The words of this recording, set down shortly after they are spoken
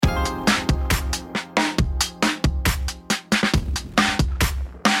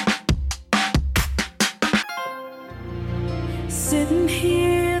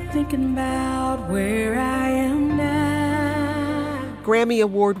Grammy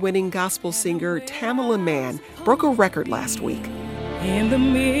Award-winning gospel singer Tamela Mann broke a record last week. In the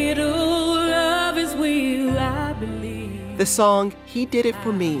middle of His will, I believe. The song, He Did It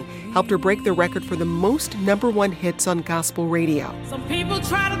For Me, helped her break the record for the most #1 hits on gospel radio. Some people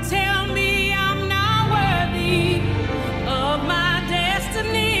try to tell me I'm not worthy of my destiny,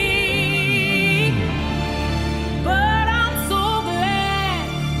 but I'm so glad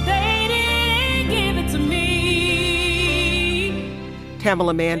they didn't give it to me.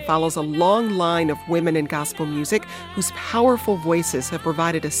 Tamela Mann follows a long line of women in gospel music whose powerful voices have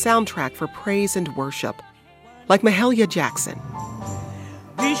provided a soundtrack for praise and worship, like Mahalia Jackson.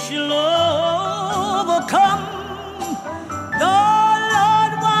 We shall overcome the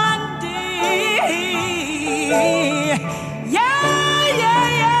Lord one day. Yeah.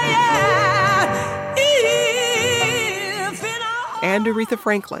 If in our And Aretha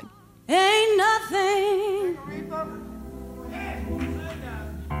Franklin.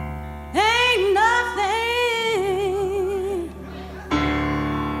 ain't nothing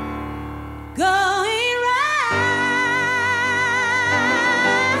going right.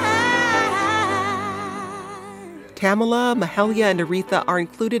 Tamela, Mahalia, and Aretha are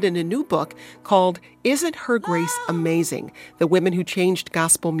included in a new book called Isn't Her Grace Amazing? The Women Who Changed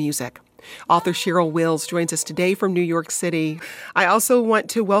Gospel Music. Author Cheryl Wills joins us today from New York City. I also want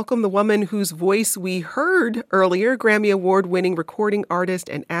to welcome the woman whose voice we heard earlier, Grammy Award-winning recording artist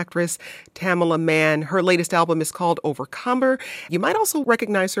and actress Tamela Mann. Her latest album is called Overcomer. You might also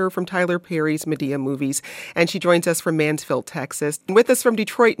recognize her from Tyler Perry's Medea movies. And she joins us from Mansfield, Texas. With us from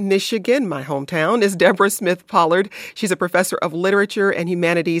Detroit, Michigan, my hometown, is Deborah Smith Pollard. She's a professor of literature and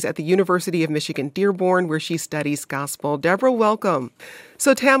humanities at the University of Michigan Dearborn, where she studies gospel. Deborah, welcome.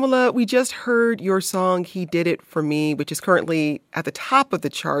 So, Tamela, we just heard your song, He Did It For Me, which is currently at the top of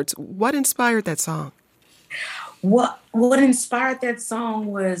the charts. What inspired that song? What inspired that song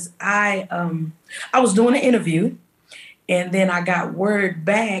was I was doing an interview, and then I got word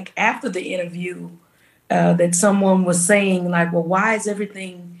back after the interview that someone was saying, like, well, why is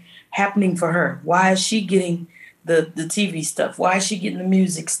everything happening for her? Why is she getting the TV stuff? Why is she getting the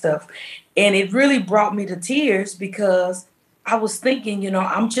music stuff? And it really brought me to tears because I was thinking,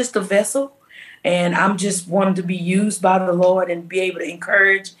 I'm just a vessel and I'm just wanting to be used by the Lord and be able to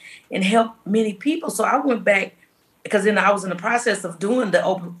encourage and help many people. So I went back because then I was in the process of doing the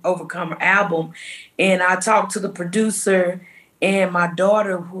Overcomer album, and I talked to the producer and my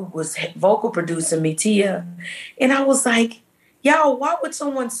daughter who was vocal producing me, Tia. And I was like, y'all, why would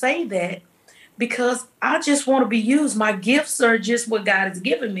someone say that? Because I just want to be used. My gifts are just what God has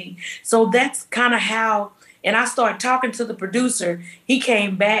given me. So that's kind of how. And I started talking to the producer. He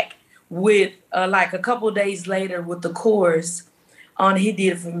came back with like a couple of days later with the chorus on He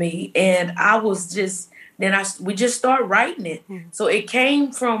Did It For Me. And I was just, we just started writing it. Mm-hmm. So it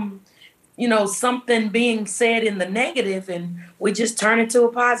came from, something being said in the negative, and we just turned it to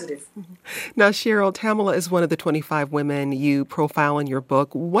a positive. Mm-hmm. Now, Cheryl, Tamela is one of the 25 women you profile in your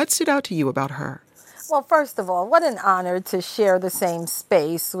book. What stood out to you about her? Well, first of all, what an honor to share the same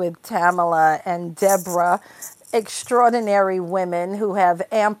space with Tamela and Deborah, extraordinary women who have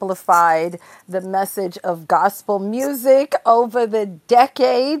amplified the message of gospel music over the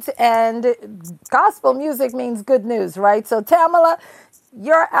decades. And gospel music means good news, right? So, Tamela,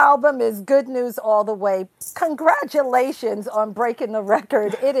 your album is good news all the way. Congratulations on breaking the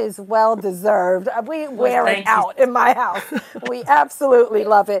record. It is well deserved. We wear it out in my house. We absolutely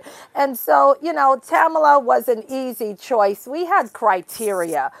love it. And so, Tamela was an easy choice. We had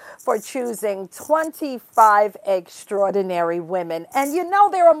criteria for choosing 25 extraordinary women. And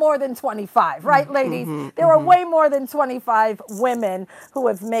there are more than 25, right, ladies? Mm-hmm, there are way more than 25 women who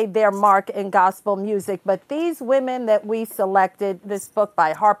have made their mark in gospel music. But these women that we selected, this book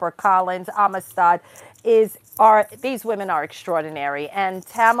by HarperCollins, Amistad, these women are extraordinary, and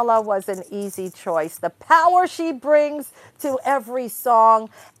Tamela was an easy choice. The power she brings to every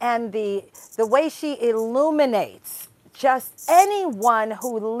song and the way she illuminates just anyone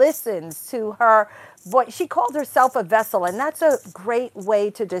who listens to her voice. She called herself a vessel, and that's a great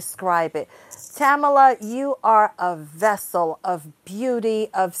way to describe it. Tamela, you are a vessel of beauty,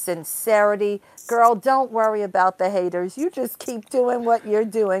 of sincerity. Girl, don't worry about the haters. You just keep doing what you're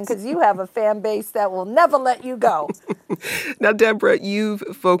doing because you have a fan base that will never let you go. Now, Deborah, you've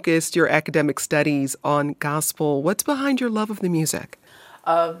focused your academic studies on gospel. What's behind your love of the music?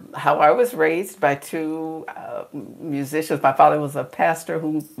 How I was raised by two musicians. My father was a pastor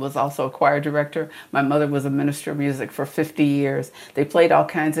who was also a choir director. My mother was a minister of music for 50 years. They played all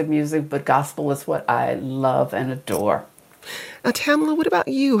kinds of music, but gospel is what I love and adore. Tamala, what about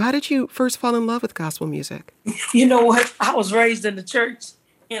you? How did you first fall in love with gospel music? You know what? I was raised in the church,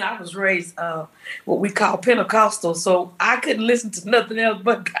 and I was raised what we call Pentecostal, so I couldn't listen to nothing else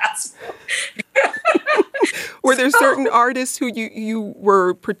but gospel. Were there certain artists who you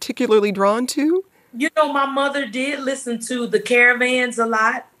were particularly drawn to? You know, my mother did listen to the Caravans a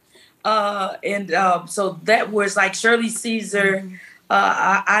lot. So that was like Shirley Caesar,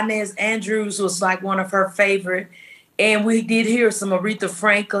 Inez Andrews was like one of her favorite. And we did hear some Aretha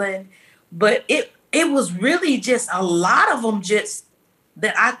Franklin, but it was really just a lot of them just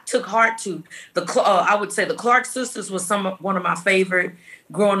that I took heart to. I would say the Clark Sisters was one of my favorite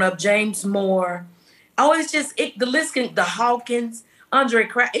growing up. James Moore. Oh, it's just the list the Hawkins, Andre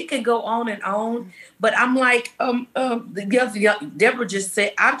Crouch. It can go on and on. But I'm like Deborah just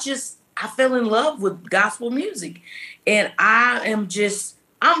said. I fell in love with gospel music, and I'm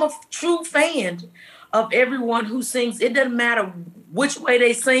a true fan of everyone who sings. It doesn't matter which way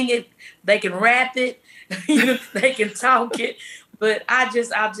they sing it. They can rap it, they can talk it, but I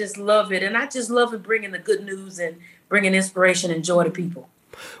just love it. And I just love it bringing the good news and bringing inspiration and joy to people.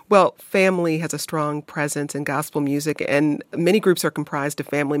 Well, family has a strong presence in gospel music, and many groups are comprised of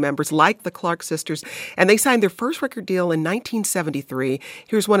family members like the Clark Sisters, and they signed their first record deal in 1973.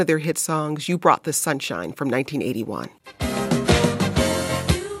 Here's one of their hit songs, You Brought the Sunshine, from 1981.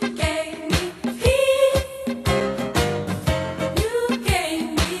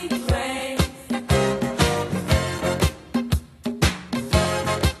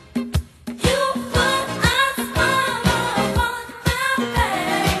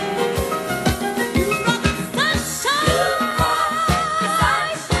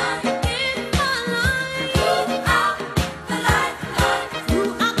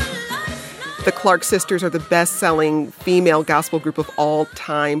 The Clark Sisters are the best-selling female gospel group of all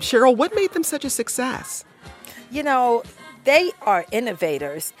time. Cheryl, what made them such a success? You know, they are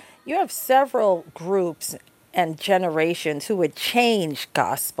innovators. You have several groups and generations who would change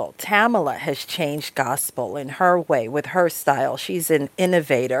gospel. Tamala has changed gospel in her way, with her style. She's an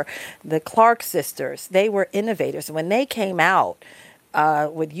innovator. The Clark Sisters, they were innovators. When they came out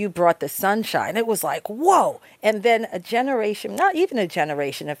with You Brought the Sunshine, it was like, whoa. And then a generation, not even a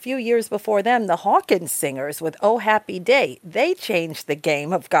generation, a few years before them, the Hawkins singers with Oh Happy Day, they changed the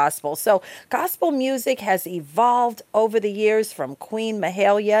game of gospel. So gospel music has evolved over the years from Queen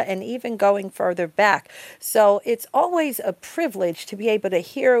Mahalia and even going further back. So it's always a privilege to be able to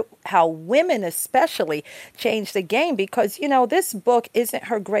hear how women especially change the game, because, you know, this book, Isn't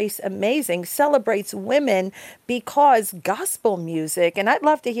Her Grace Amazing, celebrates women because gospel music, and I'd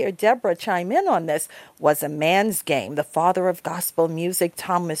love to hear Deborah chime in on this, was a man's game. The father of gospel music,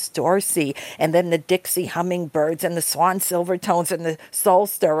 Thomas Dorsey, and then the Dixie Hummingbirds and the Swan Silvertones and the Soul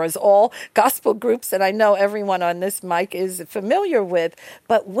Stirrers, all gospel groups that I know everyone on this mic is familiar with.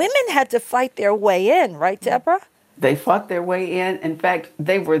 But women had to fight their way in, right, Deborah? They fought their way in. In fact,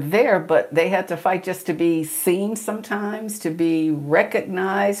 they were there, but they had to fight just to be seen sometimes, to be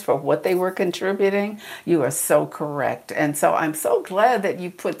recognized for what they were contributing. You are so correct. And so I'm so glad that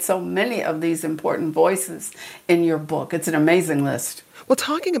you put so many of these important voices in your book. It's an amazing list. Well,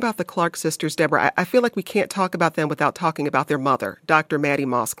 talking about the Clark Sisters, Deborah, I feel like we can't talk about them without talking about their mother, Dr. Mattie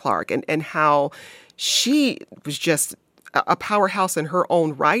Moss Clark, and how she was just a powerhouse in her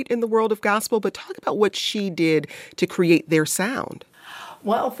own right in the world of gospel, but talk about what she did to create their sound.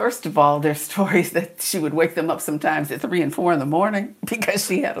 Well, first of all, there's stories that she would wake them up sometimes at 3 and 4 in the morning because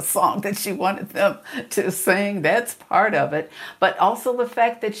she had a song that she wanted them to sing. That's part of it. But also the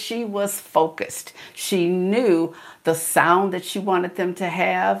fact that she was focused. She knew the sound that she wanted them to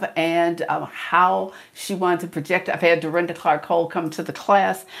have and how she wanted to project. I've had Dorinda Clark Cole come to the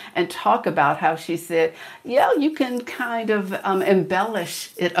class and talk about how she said, yeah, you can kind of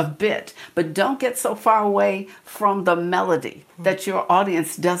embellish it a bit, but don't get so far away from the melody that your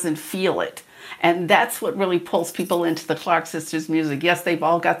audience doesn't feel it. And that's what really pulls people into the Clark Sisters music. Yes, they've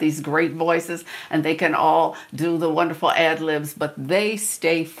all got these great voices and they can all do the wonderful ad-libs, but they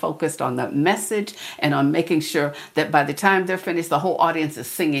stay focused on the message and on making sure that by the time they're finished, the whole audience is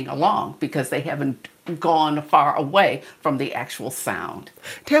singing along because they haven't gone far away from the actual sound.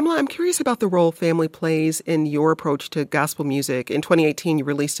 Tamala, I'm curious about the role family plays in your approach to gospel music. In 2018, you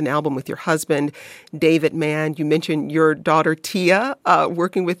released an album with your husband, David Mann. You mentioned your daughter, Tia,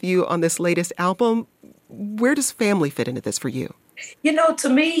 working with you on this latest album. Where does family fit into this for you? You know, to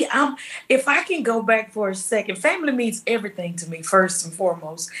me, if I can go back for a second, family means everything to me, first and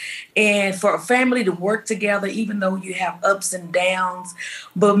foremost. And for a family to work together, even though you have ups and downs.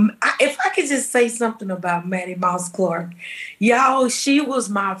 But if I could just say something about Mattie Moss Clark, y'all, she was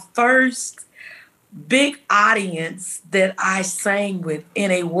my first big audience that I sang with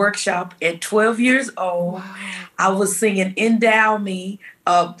in a workshop at 12 years old. Wow. I was singing Endow Me.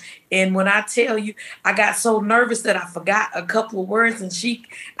 And when I tell you, I got so nervous that I forgot a couple of words, and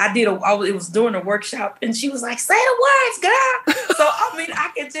it was during a workshop, and she was like, say the words, girl. So, I mean,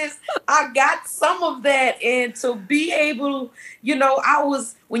 I got some of that, and to be able,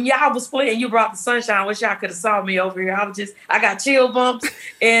 when y'all was playing, You Brought the Sunshine, I wish y'all could have saw me over here. I got chill bumps,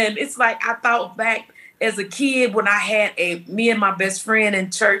 and it's like, I thought back as a kid when I had me and my best friend in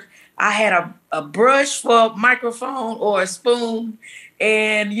church, I had a brush for a microphone or a spoon,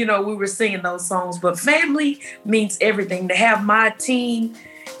 and, we were singing those songs. But family means everything. To have my team,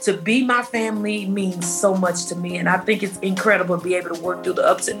 to be my family means so much to me. And I think it's incredible to be able to work through the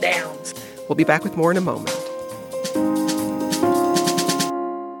ups and downs. We'll be back with more in a moment.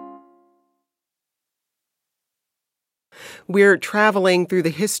 We're traveling through the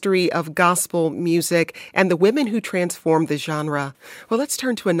history of gospel music and the women who transformed the genre. Well, let's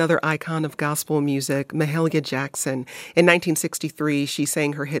turn to another icon of gospel music, Mahalia Jackson. In 1963, she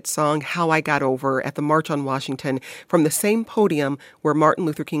sang her hit song, How I Got Over, at the March on Washington from the same podium where Martin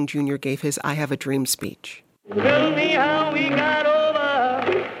Luther King Jr. gave his I Have a Dream speech. Tell me how we got over.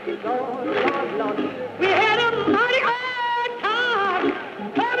 Lord, Lord. We had a mighty hard time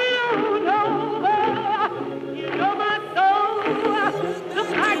coming on over. You know my soul. Look,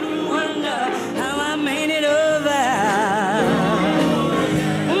 I can wonder how I made it over.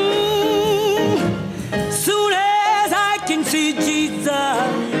 Soon as I can see Jesus,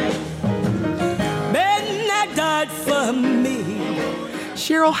 man that died for me.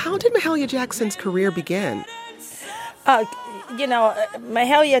 Cheryl, how did Mahalia Jackson's career begin?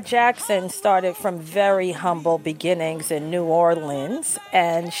 Mahalia Jackson started from very humble beginnings in New Orleans,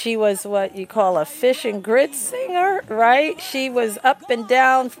 and she was what you call a fish and grits singer, right? She was up and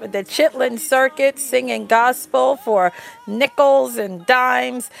down for the Chitlin circuit singing gospel for nickels and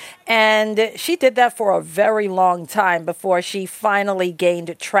dimes, and she did that for a very long time before she finally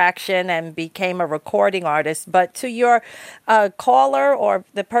gained traction and became a recording artist. But to your caller or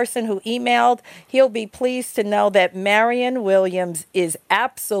the person who emailed, he'll be pleased to know that Marion Williams is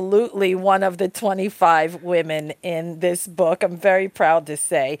absolutely one of the 25 women in this book. I'm very proud to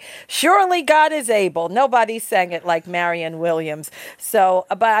say. Surely God is able. Nobody sang it like Marion Williams. So,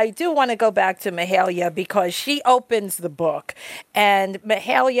 but I do want to go back to Mahalia because she opens the book. And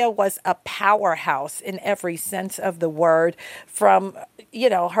Mahalia was a powerhouse in every sense of the word. From,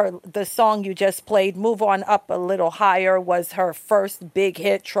 the song you just played, Move On Up a Little Higher, was her first big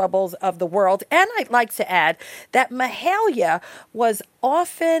hit, Troubles of the World. And I'd like to add that Mahalia was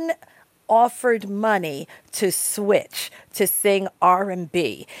often offered money to switch to sing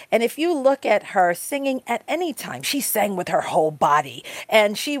R&B. And if you look at her singing at any time, she sang with her whole body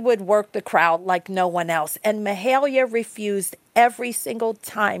and she would work the crowd like no one else. And Mahalia refused every single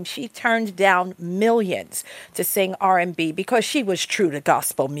time. She turned down millions to sing R&B because she was true to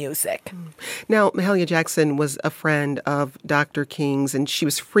gospel music. Now, Mahalia Jackson was a friend of Dr. King's and she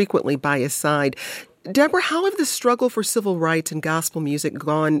was frequently by his side. Deborah, how have the struggle for civil rights and gospel music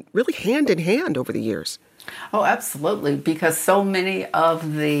gone really hand in hand over the years? Oh, absolutely, because so many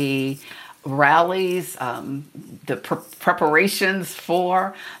of the rallies, the preparations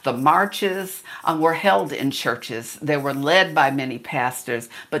for the marches were held in churches. They were led by many pastors,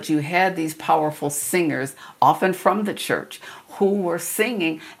 but you had these powerful singers, often from the church, who were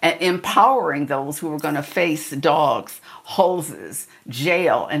singing and empowering those who were going to face dogs, hoses,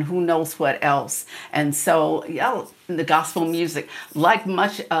 jail, and who knows what else. And so, the gospel music, like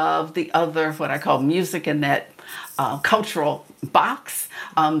much of the other, what I call music in that cultural box,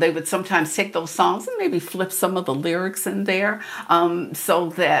 they would sometimes take those songs and maybe flip some of the lyrics in there so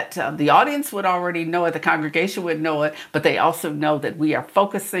that the audience would already know it, the congregation would know it, but they also know that we are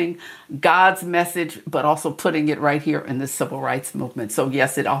focusing God's message, but also putting it right here in the civil rights movement. So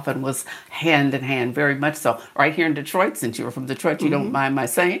yes, it often was hand in hand, very much so. Right here in Detroit, since you were from Detroit, you don't mind my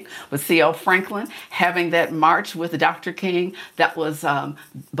saying, with C.L. Franklin, having that march with Dr. King, that was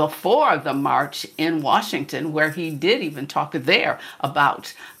before the march in Washington, where he did even talk there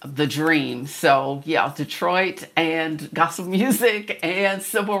about the dream. So Detroit and gospel music and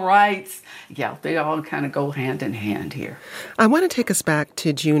civil rights, they all kind of go hand in hand here. I want to take us back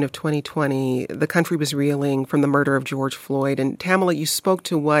to June of 2020. The country was reeling from the murder of George Floyd. And Tamala, you spoke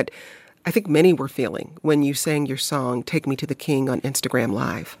to what I think many were feeling when you sang your song, Take Me to the King, on Instagram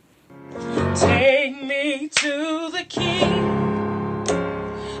Live. Take me to the King.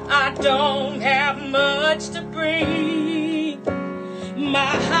 I don't have much to bring. My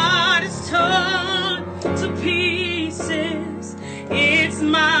heart is torn to pieces. It's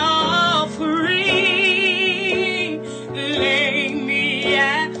my offering.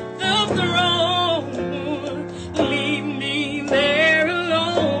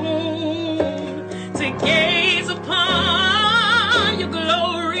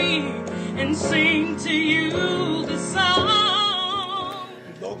 sing to you the song.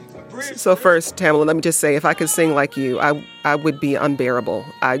 So first, Tamala, let me just say, if I could sing like you, I would be unbearable.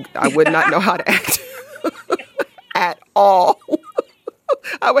 I would not know how to act at all.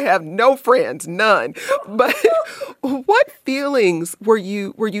 I would have no friends, none. But what feelings were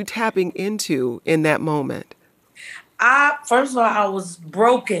you tapping into in that moment? First of all, I was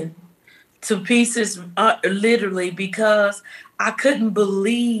broken to pieces, literally, because I couldn't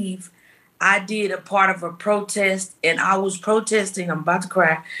believe I did a part of a protest, and I was protesting, I'm about to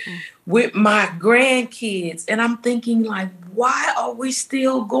cry, with my grandkids. And I'm thinking, like, why are we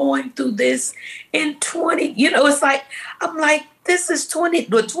still going through this in 20? It's like, I'm like, this is 20.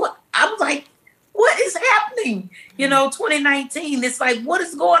 I'm like, what is happening? 2019, it's like, what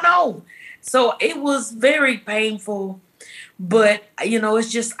is going on? So it was very painful. But,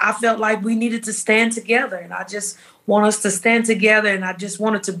 it's just, I felt like we needed to stand together. And I just want us to stand together. And I just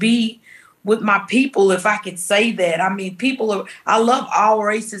wanted to be with my people, if I could say that. I mean, I love all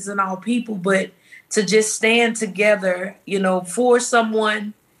races and all people, but to just stand together, for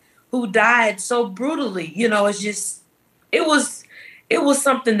someone who died so brutally, it's just, it was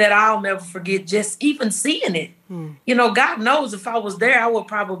something that I'll never forget, just even seeing it. God knows if I was there, I would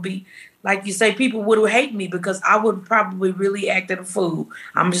probably, like you say, people would hate me because I would probably really acted a fool.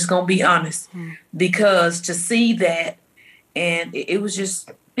 I'm just going to be honest. Because to see that, and it was just,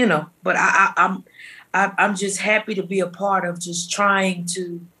 but I'm just happy to be a part of just trying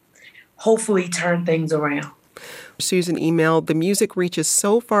to hopefully turn things around. Susan emailed, the music reaches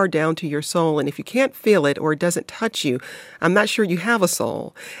so far down to your soul, and if you can't feel it or it doesn't touch you, I'm not sure you have a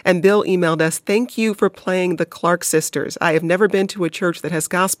soul. And Bill emailed us, thank you for playing the Clark Sisters. I have never been to a church that has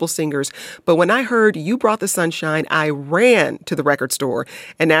gospel singers, but when I heard You Brought the Sunshine, I ran to the record store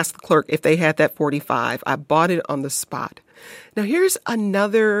and asked the clerk if they had that 45. I bought it on the spot. Now here's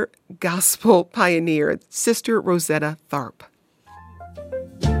another gospel pioneer, Sister Rosetta Tharpe.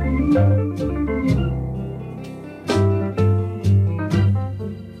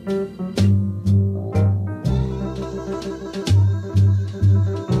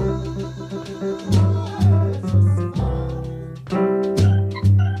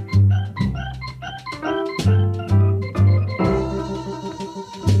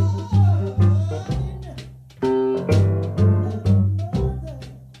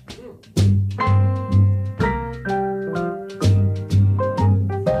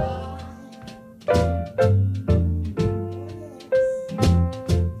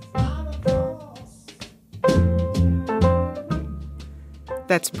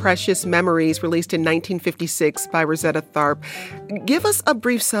 That's Precious Memories, released in 1956 by Rosetta Tharpe. Give us a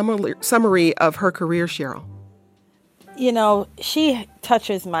brief summary of her career, Cheryl. She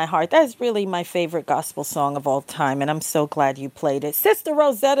touches my heart. That's really my favorite gospel song of all time, and I'm so glad you played it. Sister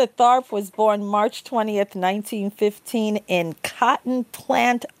Rosetta Tharpe was born March 20th, 1915 in Cotton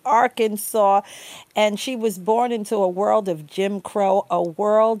Plant, Arkansas, and she was born into a world of Jim Crow, a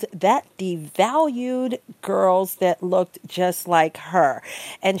world that devalued girls that looked just like her.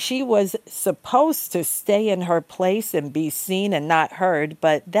 And she was supposed to stay in her place and be seen and not heard,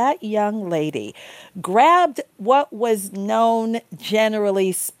 but that young lady grabbed what was known,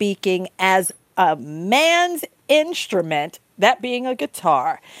 generally speaking, as a man's instrument, that being a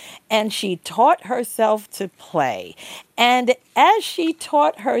guitar, and she taught herself to play. And as she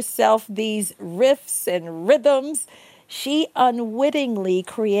taught herself these riffs and rhythms, she unwittingly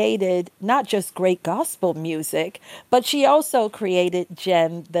created not just great gospel music, but she also created,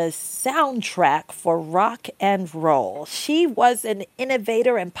 Jen, the soundtrack for rock and roll. She was an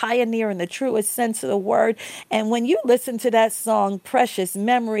innovator and pioneer in the truest sense of the word. And when you listen to that song, Precious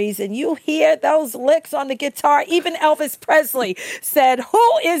Memories, and you hear those licks on the guitar, even Elvis Presley said,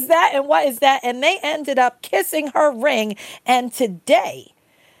 "Who is that and what is that?" And they ended up kissing her ring. And today,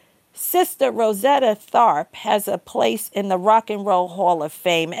 Sister Rosetta Tharpe has a place in the Rock and Roll Hall of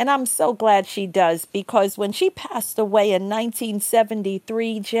Fame, and I'm so glad she does, because when she passed away in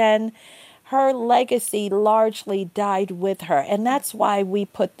 1973, Jen, her legacy largely died with her, and that's why we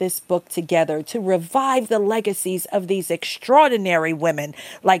put this book together, to revive the legacies of these extraordinary women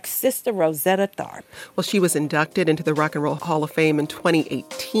like Sister Rosetta Tharpe. Well, she was inducted into the Rock and Roll Hall of Fame in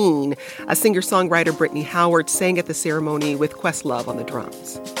 2018. A singer-songwriter, Brittany Howard, sang at the ceremony with Questlove on the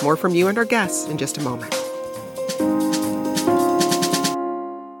drums. More from you and our guests in just a moment.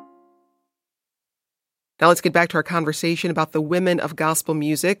 Now let's get back to our conversation about the women of gospel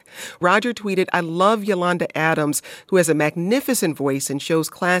music. Roger tweeted, "I love Yolanda Adams, who has a magnificent voice and shows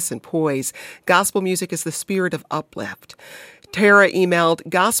class and poise. Gospel music is the spirit of uplift." Tara emailed,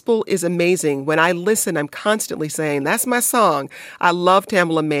 "Gospel is amazing. When I listen, I'm constantly saying, that's my song. I love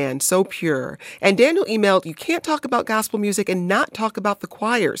Tamala Mann, so pure." And Daniel emailed, "You can't talk about gospel music and not talk about the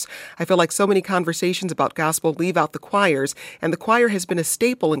choirs. I feel like so many conversations about gospel leave out the choirs, and the choir has been a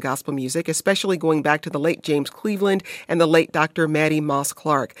staple in gospel music, especially going back to the late James Cleveland and the late Dr. Mattie Moss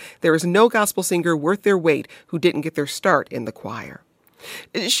Clark. There is no gospel singer worth their weight who didn't get their start in the choir."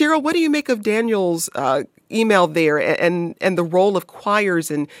 Cheryl, what do you make of Daniel's email there and the role of choirs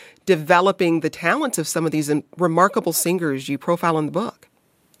in developing the talents of some of these remarkable singers you profile in the book?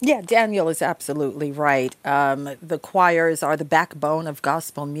 Yeah, Daniel is absolutely right. The choirs are the backbone of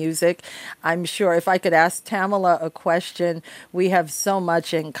gospel music. I'm sure if I could ask Tamala a question, we have so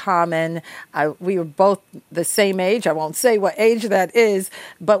much in common. We were both the same age. I won't say what age that is,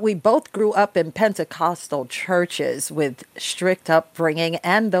 but we both grew up in Pentecostal churches with strict upbringing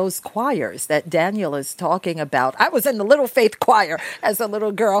and those choirs that Daniel is talking about. I was in the Little Faith choir as a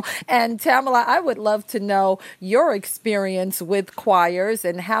little girl. And Tamala, I would love to know your experience with choirs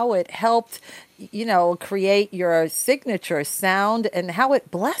and how it helped, create your signature sound and how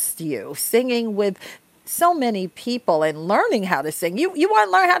it blessed you singing with so many people and learning how to sing. You want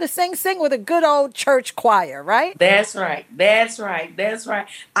to learn how to sing with a good old church choir, right? That's right.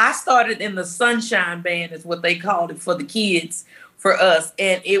 I started in the Sunshine Band, is what they called it for the kids, for us.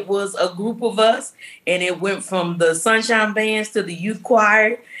 And it was a group of us, and it went from the Sunshine Bands to the youth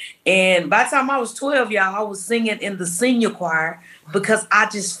choir. And by the time I was 12, y'all, I was singing in the senior choir because I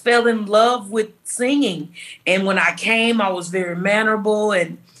just fell in love with singing. And when I came, I was very mannerable.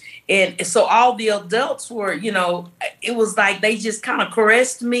 And so all the adults were, it was like they just kind of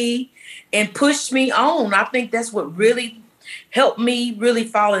caressed me and pushed me on. I think that's what really helped me really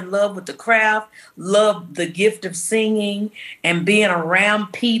fall in love with the craft, love the gift of singing and being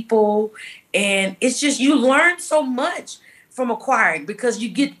around people. And it's just, you learn so much from a choir because you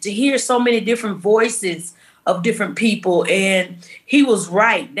get to hear so many different voices of different people. And he was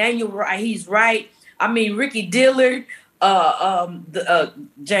right. Daniel, he's right. I mean, Ricky Dillard,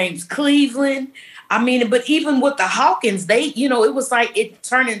 James Cleveland. I mean, but even with the Hawkins, they, it was like it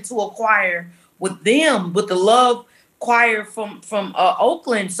turned into a choir with them, with the Love Choir from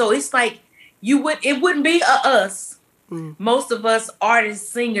Oakland. So it's like it wouldn't be us. Most of us artists,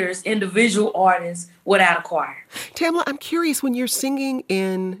 singers, individual artists without a choir. Tamala, I'm curious, when you're singing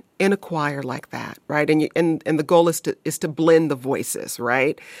in a choir like that, right? And the goal is to blend the voices,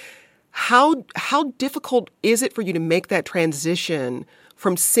 right? How difficult is it for you to make that transition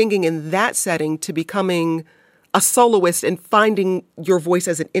from singing in that setting to becoming a soloist and finding your voice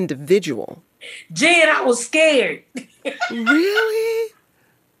as an individual? Jen, I was scared. Really?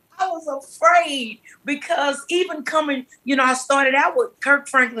 I was afraid because even coming, I started out with Kirk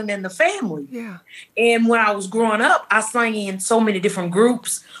Franklin and the Family. Yeah. And when I was growing up, I sang in so many different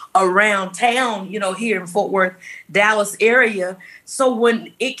groups around town, here in Fort Worth, Dallas area. So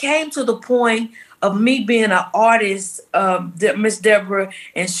when it came to the point of me being an artist, Miss Deborah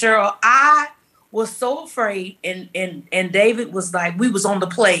and Cheryl, I was so afraid. And David was like, we was on the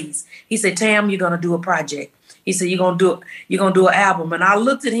plays. He said, "Tam, you're going to do a project." He said, you're going to do an album. And I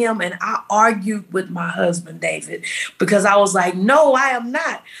looked at him and I argued with my husband, David, because I was like, no, I am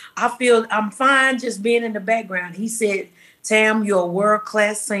not. I feel I'm fine just being in the background. He said, "Tam, you're a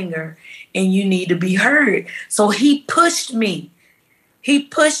world-class singer and you need to be heard." So he pushed me. He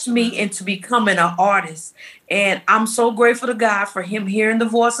pushed me into becoming an artist. And I'm so grateful to God for him hearing the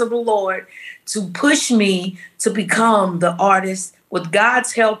voice of the Lord to push me to become the artist, with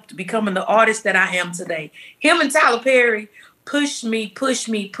God's help, to becoming the artist that I am today. Him and Tyler Perry pushed me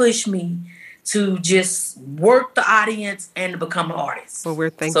to just work the audience and to become an artist. Well, we're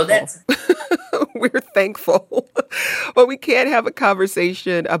thankful. So that's we're thankful. Well, we can't have a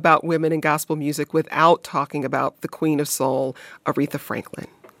conversation about women in gospel music without talking about the Queen of Soul, Aretha Franklin.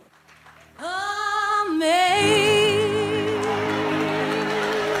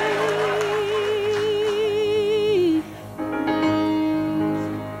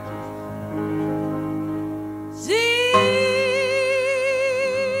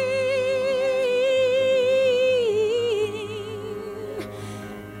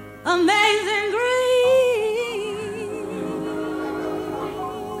 Amazing grace,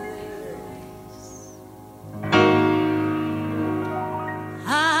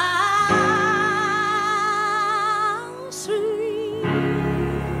 how sweet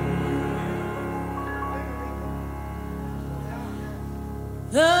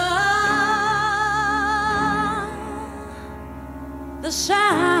the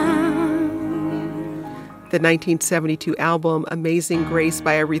sound. The 1972 album Amazing Grace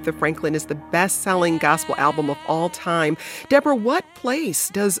by Aretha Franklin is the best-selling gospel album of all time. Deborah, what place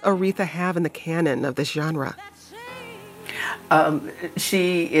does Aretha have in the canon of this genre?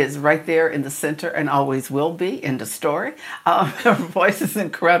 She is right there in the center and always will be in the story. Her voice is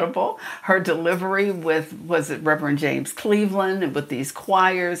incredible. Her delivery with, was it Reverend James Cleveland, and with these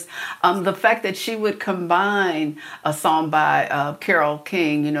choirs. The fact that she would combine a song by Carole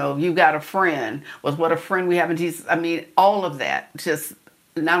King, You Got a Friend, with What a Friend We Have in Jesus. I mean, all of that just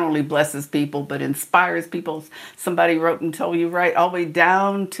not only blesses people, but inspires people. Somebody wrote and told you right all the way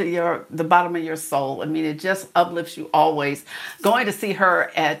down to the bottom of your soul. I mean, it just uplifts you always. Going to see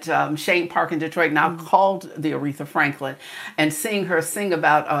her at Shane Park in Detroit, now called the Aretha Franklin, and seeing her sing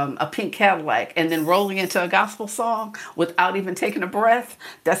about a pink Cadillac and then rolling into a gospel song without even taking a breath,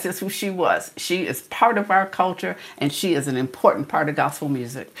 that's just who she was. She is part of our culture, and she is an important part of gospel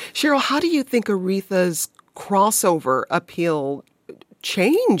music. Cheryl, how do you think Aretha's crossover appeal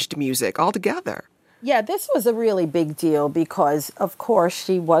changed music altogether? Yeah, this was a really big deal because, of course,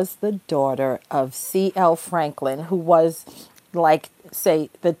 she was the daughter of C.L. Franklin, who was like,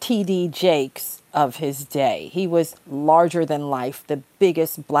 say, the T.D. Jakes of his day. He was larger than life, the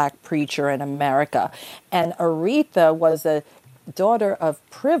biggest black preacher in America. And Aretha was a daughter of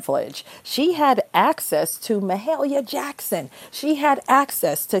privilege. She had access to Mahalia Jackson. She had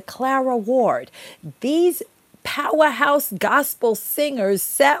access to Clara Ward. These powerhouse gospel singers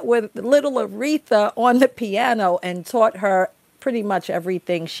sat with little Aretha on the piano and taught her pretty much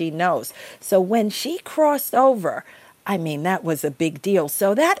everything she knows. So when she crossed over, I mean, that was a big deal.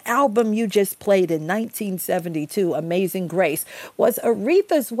 So that album you just played in 1972, Amazing Grace, was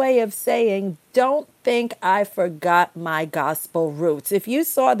Aretha's way of saying, don't think I forgot my gospel roots. If you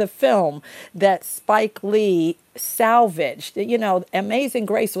saw the film that Spike Lee salvaged, Amazing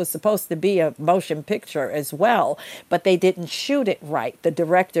Grace was supposed to be a motion picture as well, but they didn't shoot it right. The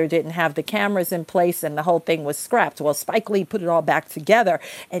director didn't have the cameras in place and the whole thing was scrapped. Well, Spike Lee put it all back together,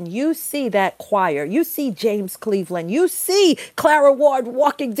 and you see that choir, you see James Cleveland, you see Clara Ward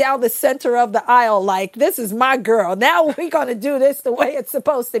walking down the center of the aisle like, this is my girl. Now we're going to do this the way it's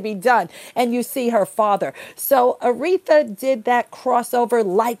supposed to be done. And you see her father. So Aretha did that crossover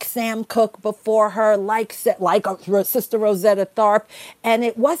like Sam Cooke before her, like Sister Rosetta Tharpe, and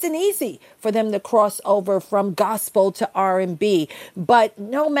it wasn't easy for them to cross over from gospel to R&B. But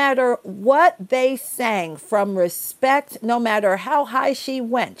no matter what they sang, from respect, no matter how high she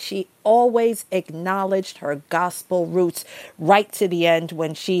went, she always acknowledged her gospel roots right to the end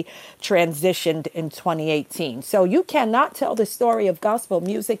when she transitioned in 2018. So you cannot tell the story of gospel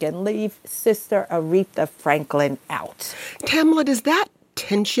music and leave Sister Aretha Franklin out. Tamala, does that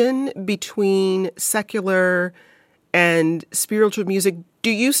tension between secular and spiritual music, do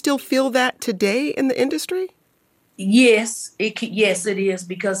you still feel that today in the industry? Yes, it is,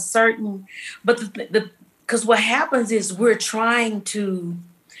 because because what happens is we're trying to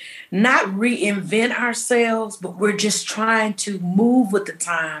not reinvent ourselves, but we're just trying to move with the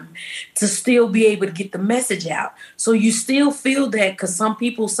time to still be able to get the message out. So you still feel that, because some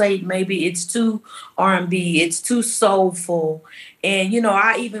people say maybe it's too R&B, it's too soulful. And,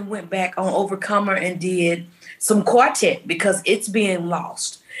 I even went back on Overcomer and did some quartet because it's being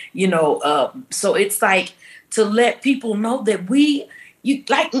lost, so it's like to let people know that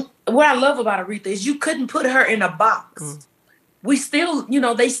what I love about Aretha is you couldn't put her in a box. We still,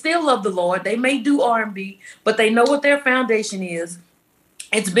 they still love the Lord. They may do R&B, but they know what their foundation is.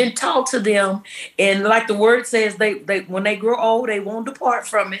 It's been taught to them. And like the word says, they when they grow old, they won't depart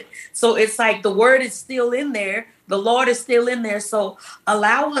from it. So it's like the word is still in there. The Lord is still in there. So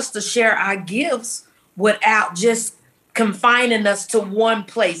allow us to share our gifts without just confining us to one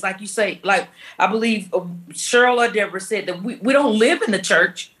place. Like you say, like I believe Cheryl or Deborah said that we don't live in the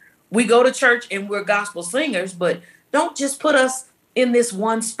church. We go to church and we're gospel singers, but don't just put us in this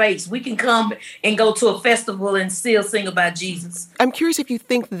one space. We can come and go to a festival and still sing about Jesus. I'm curious if you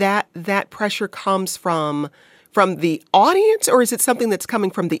think that pressure comes from the audience, or is it something that's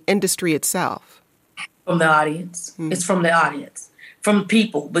coming from the industry itself? From the audience. It's from the audience. From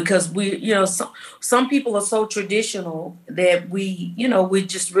people, because some people are so traditional that we're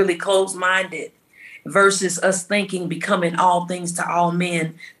just really closed-minded versus us thinking becoming all things to all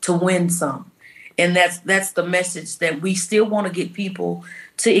men to win some. And that's the message that we still want to get people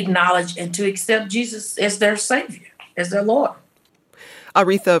to acknowledge and to accept Jesus as their Savior, as their Lord.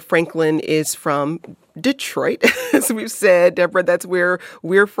 Aretha Franklin is from Detroit, as we've said. Deborah, that's where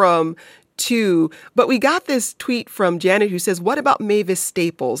we're from too. But we got this tweet from Janet who says, what about Mavis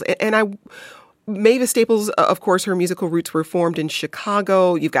Staples? And Mavis Staples, of course, her musical roots were formed in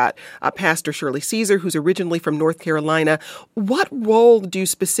Chicago. You've got Pastor Shirley Caesar, who's originally from North Carolina. What role do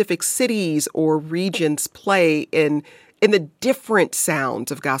specific cities or regions play in the different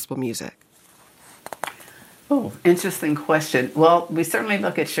sounds of gospel music? Oh, interesting question. Well, we certainly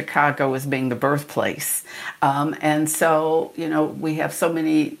look at Chicago as being the birthplace. And so, we have so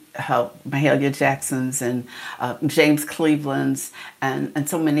many Mahalia Jacksons and James Cleveland's and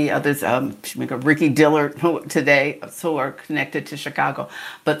so many others, Ricky Dillard today, who are connected to Chicago.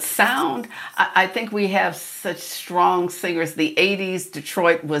 But sound, I think we have such strong singers. The 80s,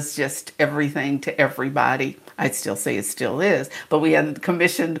 Detroit was just everything to everybody. I'd still say it still is. But we had the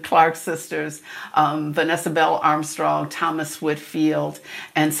commissioned Clark sisters, Vanessa Bell Armstrong, Thomas Whitfield,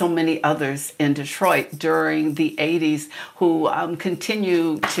 and so many others in Detroit during the 80s who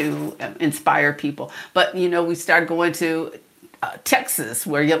continue to inspire people. But, we start going to Texas,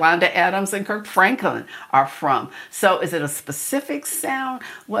 where Yolanda Adams and Kirk Franklin are from. So is it a specific sound?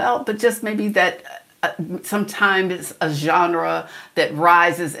 Well, but just maybe that sometimes it's a genre that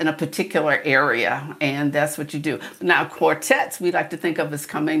rises in a particular area, and that's what you do. Now, quartets, we like to think of as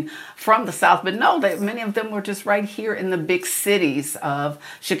coming from the South, but no, many of them were just right here in the big cities of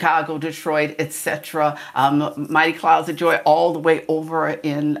Chicago, Detroit, etc. Mighty Clouds of Joy all the way over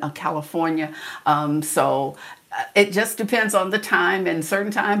in California. So it just depends on the time, and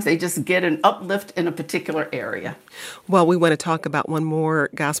certain times they just get an uplift in a particular area. Well, we want to talk about one more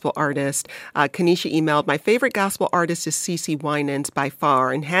gospel artist. Kanisha emailed, my favorite gospel artist is CeCe Winans by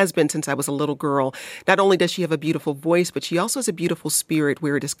far, and has been since I was a little girl. Not only does she have a beautiful voice, but she also has a beautiful spirit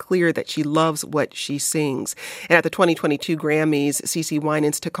where it is clear that she loves what she sings. And at the 2022 Grammys, CeCe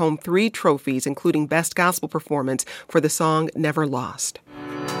Winans took home 3 trophies, including Best Gospel Performance for the song Never Lost.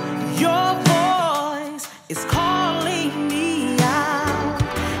 Your voice is calling me out,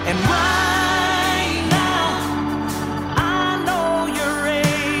 and right now I know you're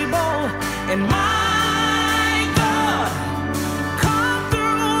able, and my God, come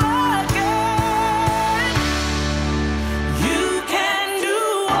through again. You can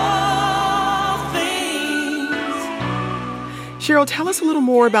do all things. Cheryl, tell us a little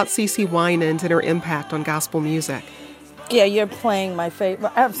more about CeCe Winans and her impact on gospel music. Yeah, you're playing my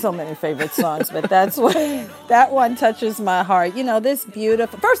favorite. I have so many favorite songs, but that one touches my heart. This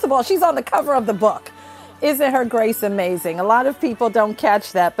beautiful. First of all, she's on the cover of the book. Isn't her grace amazing? A lot of people don't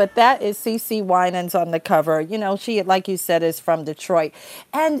catch that, but that is CeCe Winans on the cover. She, like you said, is from Detroit,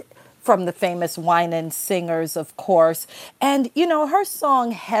 and from the famous Winans singers, of course. And her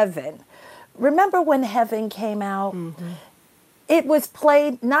song "Heaven." Remember when "Heaven" came out? Mm-hmm. It was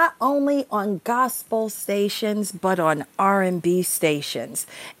played not only on gospel stations, but on R&B stations.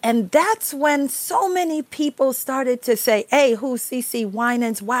 And that's when so many people started to say, hey, who's CeCe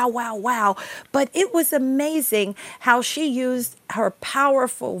Winans? Wow, wow, wow. But it was amazing how she used her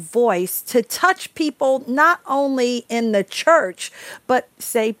powerful voice to touch people not only in the church, but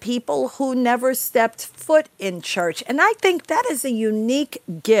say people who never stepped foot in church. And I think that is a unique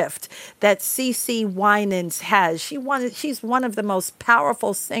gift that CeCe Winans has. She's one of the most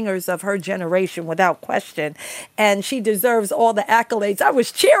powerful singers of her generation, without question. And she deserves all the accolades. I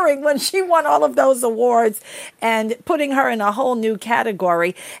was cheering when she won all of those awards and putting her in a whole new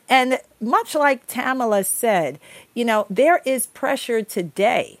category. And much like Tamala said, there is pressure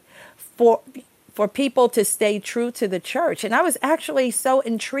today for people to stay true to the church. And I was actually so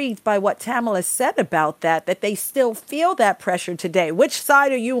intrigued by what Tamala said about that they still feel that pressure today. Which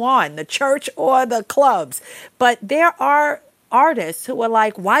side are you on, the church or the clubs? But there are artists who are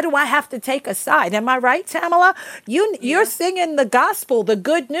like, why do I have to take a side? Am I right, Tamala? You're singing the gospel, the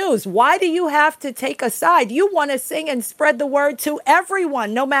good news. Why do you have to take a side? You want to sing and spread the word to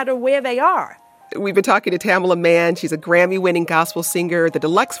everyone, no matter where they are. We've been talking to Tamala Mann. She's a Grammy-winning gospel singer. The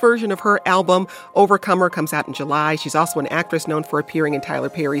deluxe version of her album, Overcomer, comes out in July. She's also an actress known for appearing in Tyler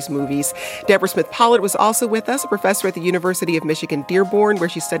Perry's movies. Deborah Smith Pollard was also with us, a professor at the University of Michigan Dearborn, where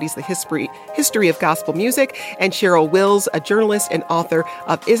she studies the history of gospel music. And Cheryl Wills, a journalist and author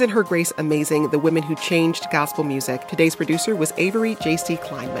of Isn't Her Grace Amazing? The Women Who Changed Gospel Music. Today's producer was Avery J.C.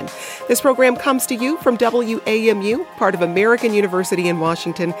 Kleinman. This program comes to you from WAMU, part of American University in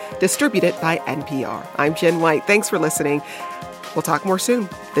Washington, distributed by NPR. I'm Jen White. Thanks for listening. We'll talk more soon.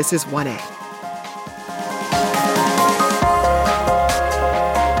 This is 1A.